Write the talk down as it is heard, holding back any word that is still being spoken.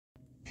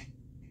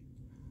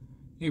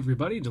Hey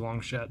everybody,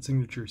 DeLongshot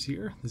Signatures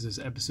here. This is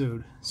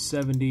episode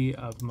 70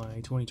 of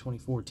my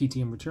 2024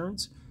 TTM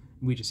returns.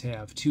 We just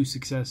have two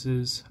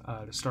successes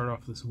to start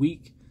off this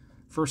week.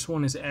 First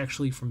one is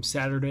actually from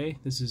Saturday.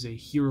 This is a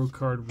hero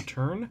card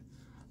return.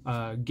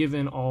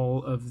 Given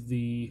all of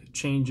the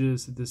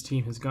changes that this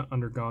team has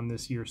undergone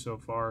this year so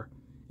far,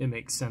 it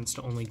makes sense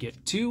to only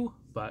get two,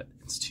 but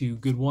it's two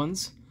good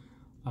ones.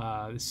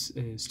 This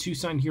is two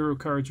signed hero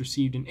cards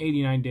received in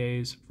 89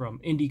 days from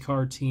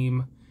IndyCar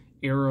team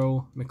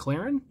Arrow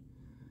McLaren.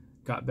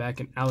 Got back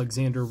an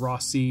Alexander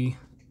Rossi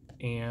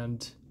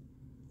and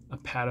a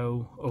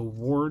Pato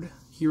O'Ward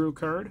hero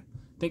card.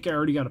 I think I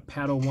already got a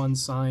Pato one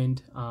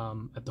signed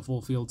at the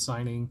full field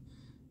signing,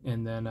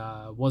 and then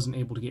wasn't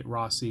able to get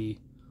Rossi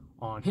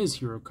on his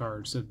hero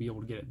card, so to be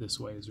able to get it this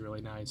way is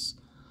really nice.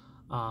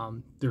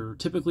 They're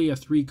typically a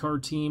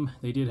three-card team.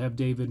 They did have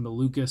David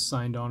Malukas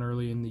signed on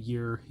early in the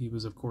year. He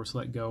was, of course,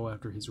 let go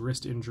after his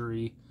wrist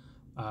injury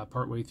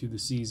partway through the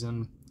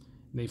season.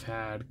 They've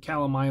had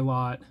Callum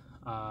Ilott,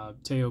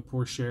 Teo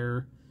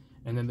Pourchaire,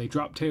 and then they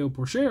dropped Teo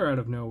Pourchaire out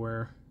of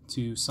nowhere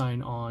to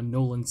sign on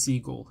Nolan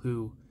Siegel,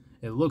 who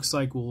it looks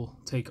like will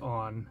take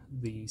on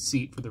the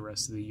seat for the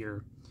rest of the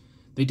year.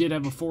 They did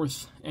have a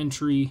fourth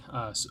entry,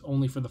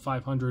 only for the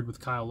 500 with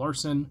Kyle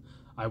Larson.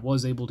 I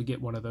was able to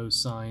get one of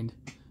those signed,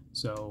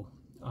 so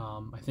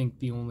I think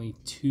the only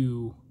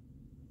two...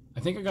 I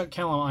think I got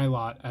Callum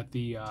Ilott at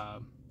the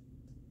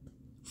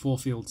full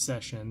field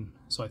session,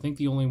 so I think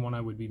the only one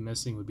I would be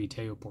missing would be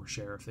Teo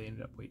Pourchaire if they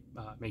ended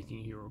up making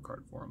a hero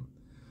card for him.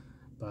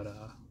 But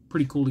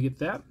pretty cool to get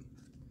that.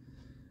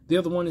 The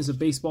other one is a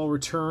baseball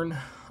return.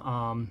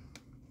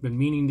 Been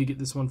meaning to get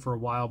this one for a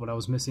while, but I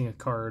was missing a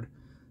card,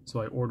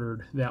 so I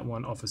ordered that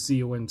one off of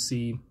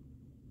COMC.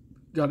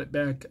 Got it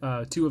back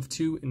 2 of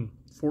 2 in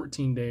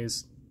 14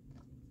 days.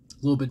 A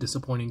little bit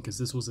disappointing because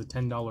this was a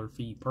 $10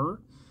 fee per.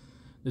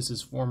 This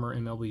is former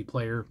MLB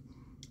player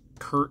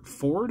Kurt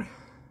Ford.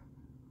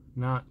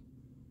 Not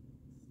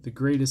the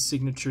greatest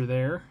signature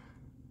there.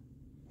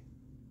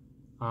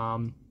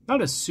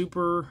 Not a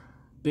super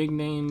big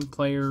name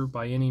player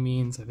by any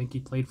means. I think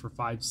he played for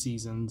 5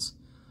 seasons.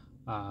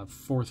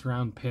 4th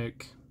round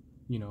pick.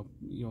 You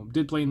know,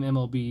 did play in the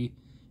MLB,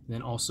 and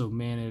then also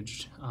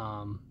managed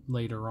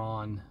later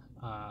on.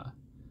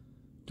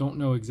 Don't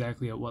know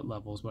exactly at what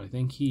levels, but I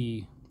think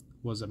he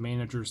was a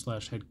manager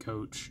 / head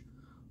coach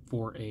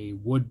for a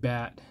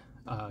Woodbat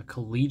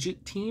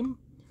collegiate team.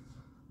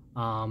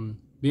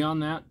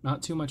 Beyond that,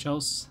 not too much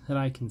else that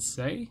I can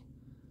say,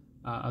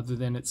 other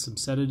than it's some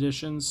set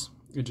editions.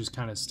 It just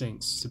kind of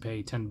stinks to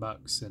pay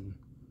 $10 and,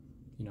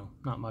 you know,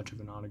 not much of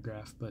an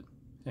autograph, but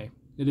hey,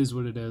 it is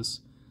what it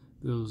is.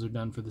 Those are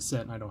done for the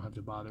set, and I don't have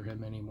to bother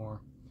him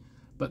anymore.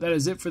 But that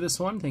is it for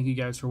this one. Thank you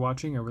guys for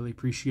watching. I really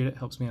appreciate it.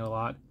 Helps me out a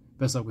lot.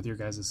 Best luck with your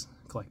guys'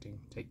 collecting.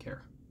 Take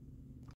care.